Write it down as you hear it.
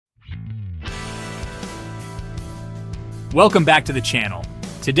Welcome back to the channel.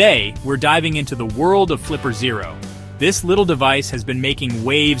 Today, we're diving into the world of Flipper Zero. This little device has been making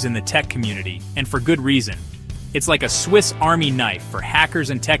waves in the tech community, and for good reason. It's like a Swiss Army knife for hackers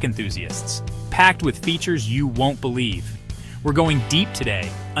and tech enthusiasts, packed with features you won't believe. We're going deep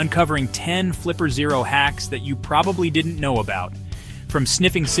today, uncovering 10 Flipper Zero hacks that you probably didn't know about. From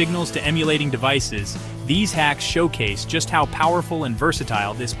sniffing signals to emulating devices, these hacks showcase just how powerful and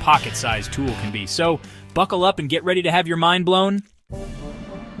versatile this pocket-sized tool can be. So, buckle up and get ready to have your mind blown.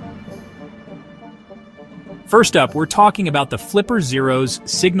 First up, we're talking about the Flipper Zero's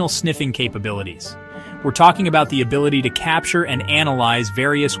signal sniffing capabilities. We're talking about the ability to capture and analyze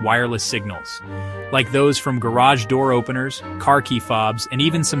various wireless signals, like those from garage door openers, car key fobs, and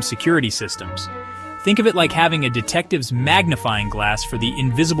even some security systems. Think of it like having a detective's magnifying glass for the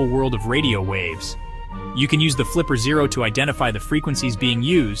invisible world of radio waves. You can use the Flipper Zero to identify the frequencies being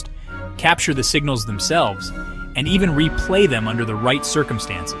used, capture the signals themselves, and even replay them under the right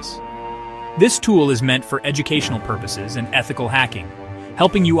circumstances. This tool is meant for educational purposes and ethical hacking,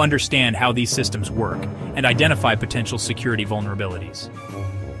 helping you understand how these systems work and identify potential security vulnerabilities.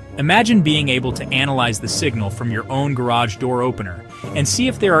 Imagine being able to analyze the signal from your own garage door opener and see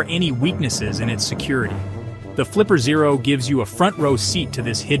if there are any weaknesses in its security. The Flipper Zero gives you a front row seat to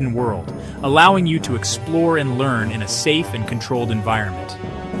this hidden world, allowing you to explore and learn in a safe and controlled environment.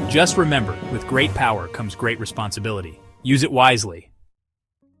 Just remember, with great power comes great responsibility. Use it wisely.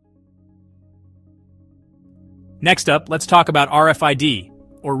 Next up, let's talk about RFID,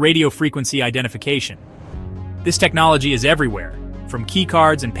 or radio frequency identification. This technology is everywhere, from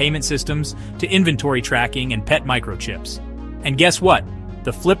keycards and payment systems to inventory tracking and pet microchips. And guess what?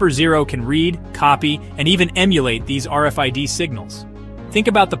 The Flipper Zero can read, copy, and even emulate these RFID signals. Think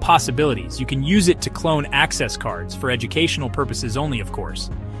about the possibilities. You can use it to clone access cards for educational purposes only, of course.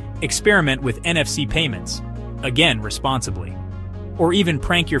 Experiment with NFC payments, again responsibly. Or even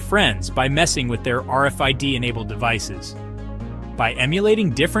prank your friends by messing with their RFID-enabled devices. By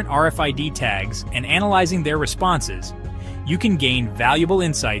emulating different RFID tags and analyzing their responses, you can gain valuable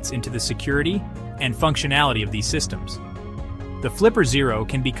insights into the security and functionality of these systems. The Flipper Zero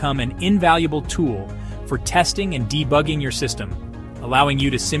can become an invaluable tool for testing and debugging your system, allowing you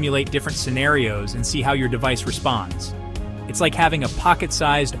to simulate different scenarios and see how your device responds. It's like having a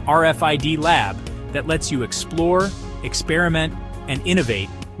pocket-sized RFID lab that lets you explore, experiment, and innovate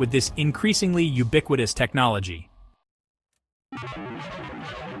with this increasingly ubiquitous technology.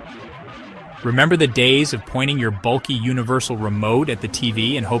 Remember the days of pointing your bulky universal remote at the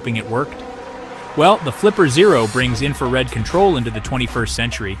TV and hoping it worked? Well, the Flipper Zero brings infrared control into the 21st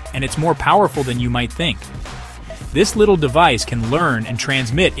century, and it's more powerful than you might think. This little device can learn and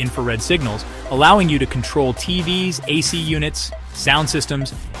transmit infrared signals, allowing you to control TVs, AC units, sound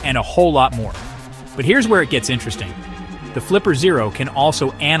systems, and a whole lot more. But here's where it gets interesting. The Flipper Zero can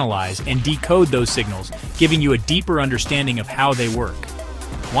also analyze and decode those signals, giving you a deeper understanding of how they work.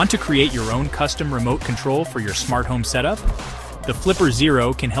 Want to create your own custom remote control for your smart home setup? The Flipper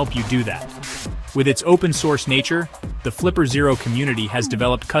Zero can help you do that. With its open source nature, the Flipper Zero community has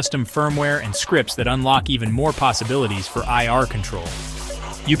developed custom firmware and scripts that unlock even more possibilities for IR control.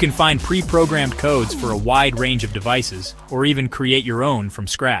 You can find pre-programmed codes for a wide range of devices, or even create your own from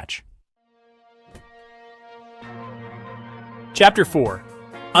scratch. Chapter 4.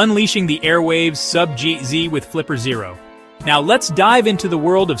 Unleashing the Airwaves Sub-GHz with Flipper Zero. Now let's dive into the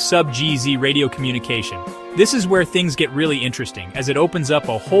world of Sub-GHz radio communication. This is where things get really interesting, as it opens up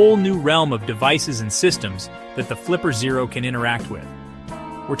a whole new realm of devices and systems that the Flipper Zero can interact with.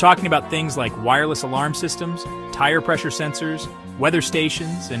 We're talking about things like wireless alarm systems, tire pressure sensors, weather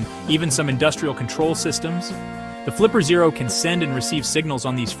stations, and even some industrial control systems. The Flipper Zero can send and receive signals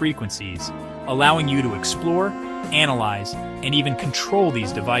on these frequencies, allowing you to explore, analyze, and even control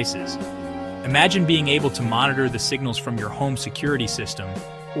these devices. Imagine being able to monitor the signals from your home security system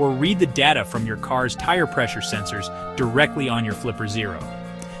or read the data from your car's tire pressure sensors directly on your Flipper Zero.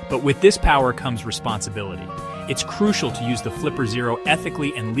 But with this power comes responsibility. It's crucial to use the Flipper Zero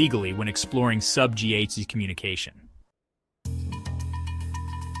ethically and legally when exploring Sub-GHz communication.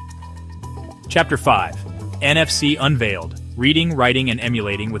 Chapter 5. NFC Unveiled: Reading, Writing, and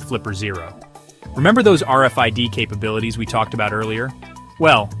Emulating with Flipper Zero. Remember those RFID capabilities we talked about earlier?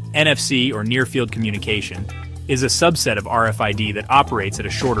 Well, NFC, or Near-Field Communication, is a subset of RFID that operates at a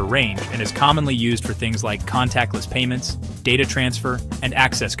shorter range and is commonly used for things like contactless payments, data transfer, and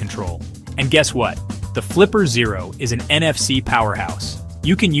access control. And guess what? The Flipper Zero is an NFC powerhouse.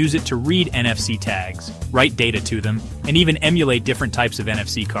 You can use it to read NFC tags, write data to them, and even emulate different types of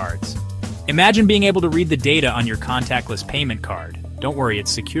NFC cards. Imagine being able to read the data on your contactless payment card. Don't worry,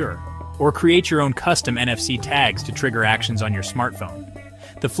 it's secure. or create your own custom NFC tags to trigger actions on your smartphone.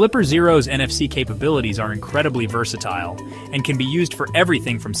 The Flipper Zero's NFC capabilities are incredibly versatile and can be used for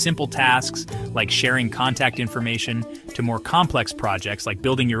everything from simple tasks like sharing contact information to more complex projects like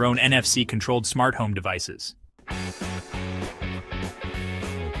building your own NFC-controlled smart home devices.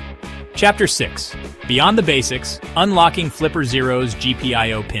 Chapter 6. Beyond the Basics, Unlocking Flipper Zero's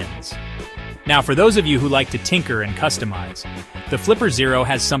GPIO Pins. Now, for those of you who like to tinker and customize, the Flipper Zero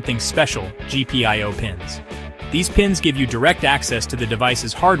has something special: GPIO pins. These pins give you direct access to the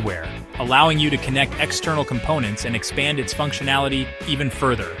device's hardware, allowing you to connect external components and expand its functionality even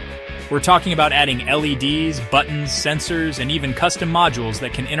further. We're talking about adding LEDs, buttons, sensors, and even custom modules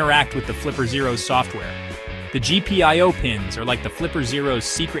that can interact with the Flipper Zero's software. The GPIO pins are like the Flipper Zero's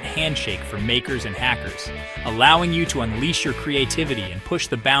secret handshake for makers and hackers, allowing you to unleash your creativity and push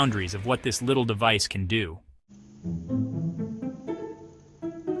the boundaries of what this little device can do.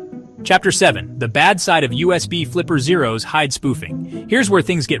 Chapter 7. The Bad Side of USB Flipper Zeros Hide Spoofing. Here's where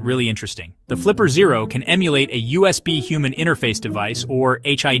things get really interesting. The Flipper Zero can emulate a USB Human Interface Device, or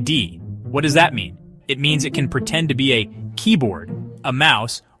HID. What does that mean? It means it can pretend to be a keyboard, a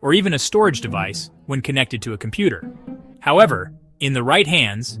mouse, or even a storage device when connected to a computer. However, in the right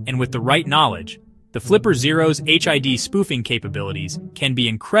hands and with the right knowledge, the Flipper Zero's HID spoofing capabilities can be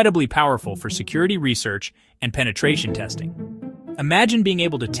incredibly powerful for security research and penetration testing. Imagine being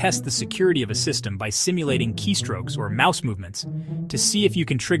able to test the security of a system by simulating keystrokes or mouse movements to see if you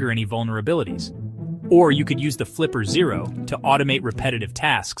can trigger any vulnerabilities. Or you could use the Flipper Zero to automate repetitive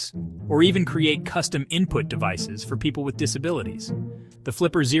tasks, or even create custom input devices for people with disabilities. The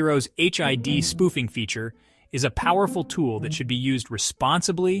Flipper Zero's HID spoofing feature is a powerful tool that should be used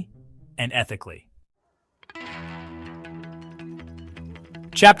responsibly and ethically.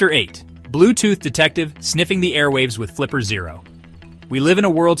 Chapter 8. Bluetooth Detective Sniffing the Airwaves with Flipper Zero. We live in a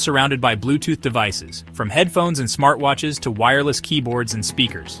world surrounded by Bluetooth devices, from headphones and smartwatches to wireless keyboards and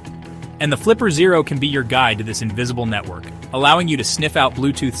speakers. And the Flipper Zero can be your guide to this invisible network, allowing you to sniff out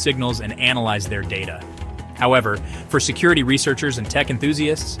Bluetooth signals and analyze their data. However, for security researchers and tech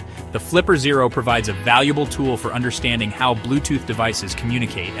enthusiasts, the Flipper Zero provides a valuable tool for understanding how Bluetooth devices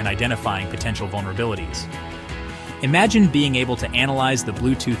communicate and identifying potential vulnerabilities. Imagine being able to analyze the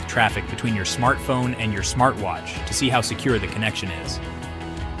Bluetooth traffic between your smartphone and your smartwatch to see how secure the connection is.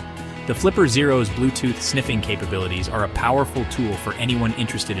 The Flipper Zero's Bluetooth sniffing capabilities are a powerful tool for anyone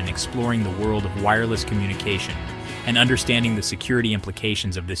interested in exploring the world of wireless communication and understanding the security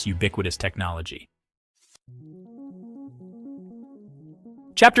implications of this ubiquitous technology.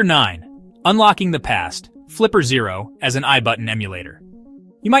 Chapter 9. Unlocking the Past, Flipper Zero as an iButton emulator.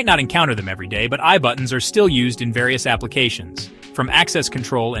 You might not encounter them every day, but iButtons are still used in various applications, from access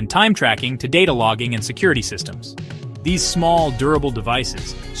control and time tracking to data logging and security systems. These small, durable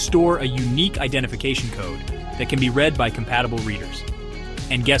devices store a unique identification code that can be read by compatible readers.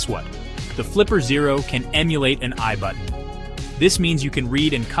 And guess what? The Flipper Zero can emulate an iButton. This means you can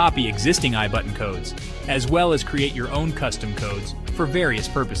read and copy existing iButton codes, as well as create your own custom codes for various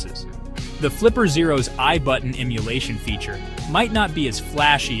purposes. The Flipper Zero's iButton emulation feature might not be as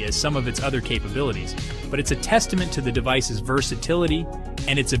flashy as some of its other capabilities, but it's a testament to the device's versatility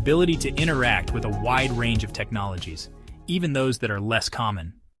and its ability to interact with a wide range of technologies, even those that are less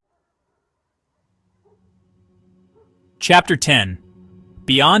common. Chapter 10.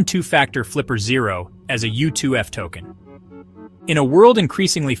 Beyond Two-Factor Flipper Zero as a U2F token. In a world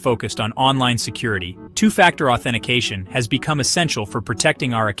increasingly focused on online security, two-factor authentication has become essential for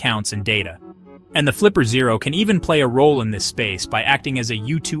protecting our accounts and data. And the Flipper Zero can even play a role in this space by acting as a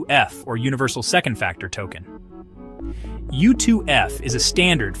U2F, or Universal Second Factor token. U2F is a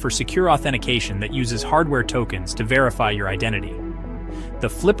standard for secure authentication that uses hardware tokens to verify your identity. The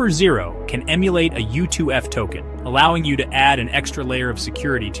Flipper Zero can emulate a U2F token, allowing you to add an extra layer of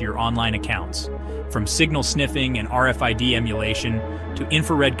security to your online accounts. From signal sniffing and RFID emulation to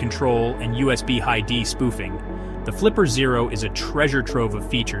infrared control and USB High-D spoofing, the Flipper Zero is a treasure trove of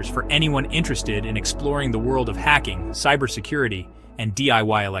features for anyone interested in exploring the world of hacking, cybersecurity, and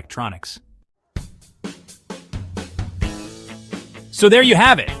DIY electronics. So there you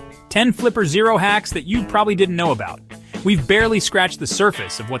have it, 10 Flipper Zero hacks that you probably didn't know about. We've barely scratched the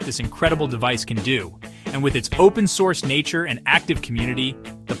surface of what this incredible device can do, and with its open source nature and active community,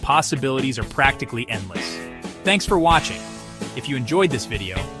 the possibilities are practically endless. Thanks for watching. If you enjoyed this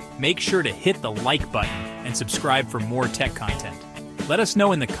video, make sure to hit the like button and subscribe for more tech content. Let us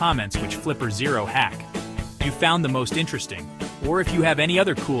know in the comments which Flipper Zero hack you found the most interesting, or if you have any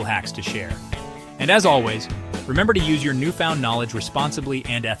other cool hacks to share. And as always, remember to use your newfound knowledge responsibly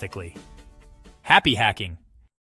and ethically. Happy hacking!